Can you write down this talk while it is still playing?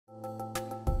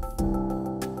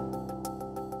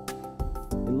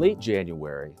late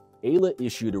January, AILA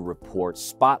issued a report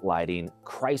spotlighting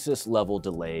crisis-level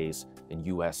delays in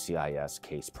USCIS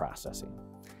case processing.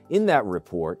 In that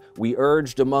report, we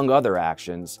urged, among other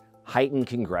actions, heightened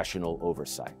congressional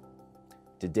oversight.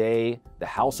 Today, the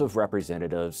House of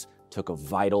Representatives took a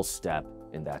vital step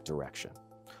in that direction.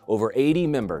 Over 80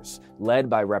 members, led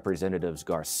by Representatives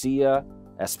Garcia,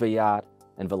 Espaillat,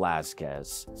 and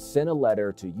Velazquez, sent a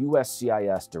letter to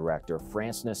USCIS Director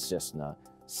Francis Cissna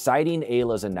citing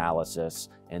AILA's analysis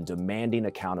and demanding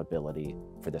accountability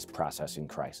for this processing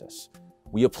crisis.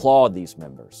 We applaud these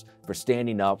members for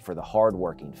standing up for the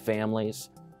hardworking families,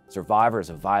 survivors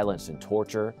of violence and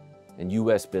torture, and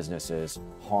U.S. businesses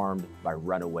harmed by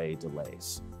runaway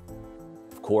delays.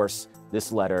 Of course,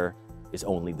 this letter is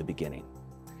only the beginning.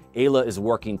 AILA is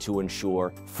working to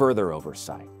ensure further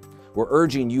oversight. We're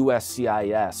urging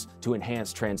USCIS to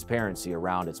enhance transparency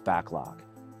around its backlog.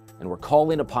 And we're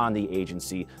calling upon the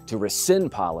agency to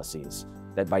rescind policies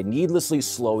that, by needlessly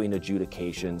slowing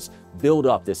adjudications, build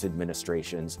up this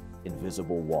administration's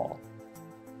invisible wall.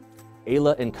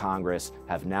 AILA and Congress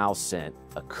have now sent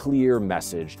a clear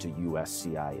message to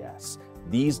USCIS.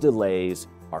 These delays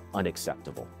are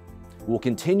unacceptable. We'll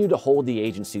continue to hold the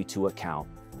agency to account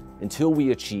until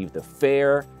we achieve the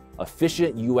fair,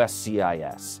 efficient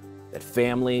USCIS that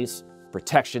families,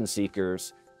 protection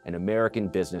seekers, and American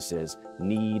businesses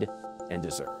need and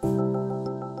deserve.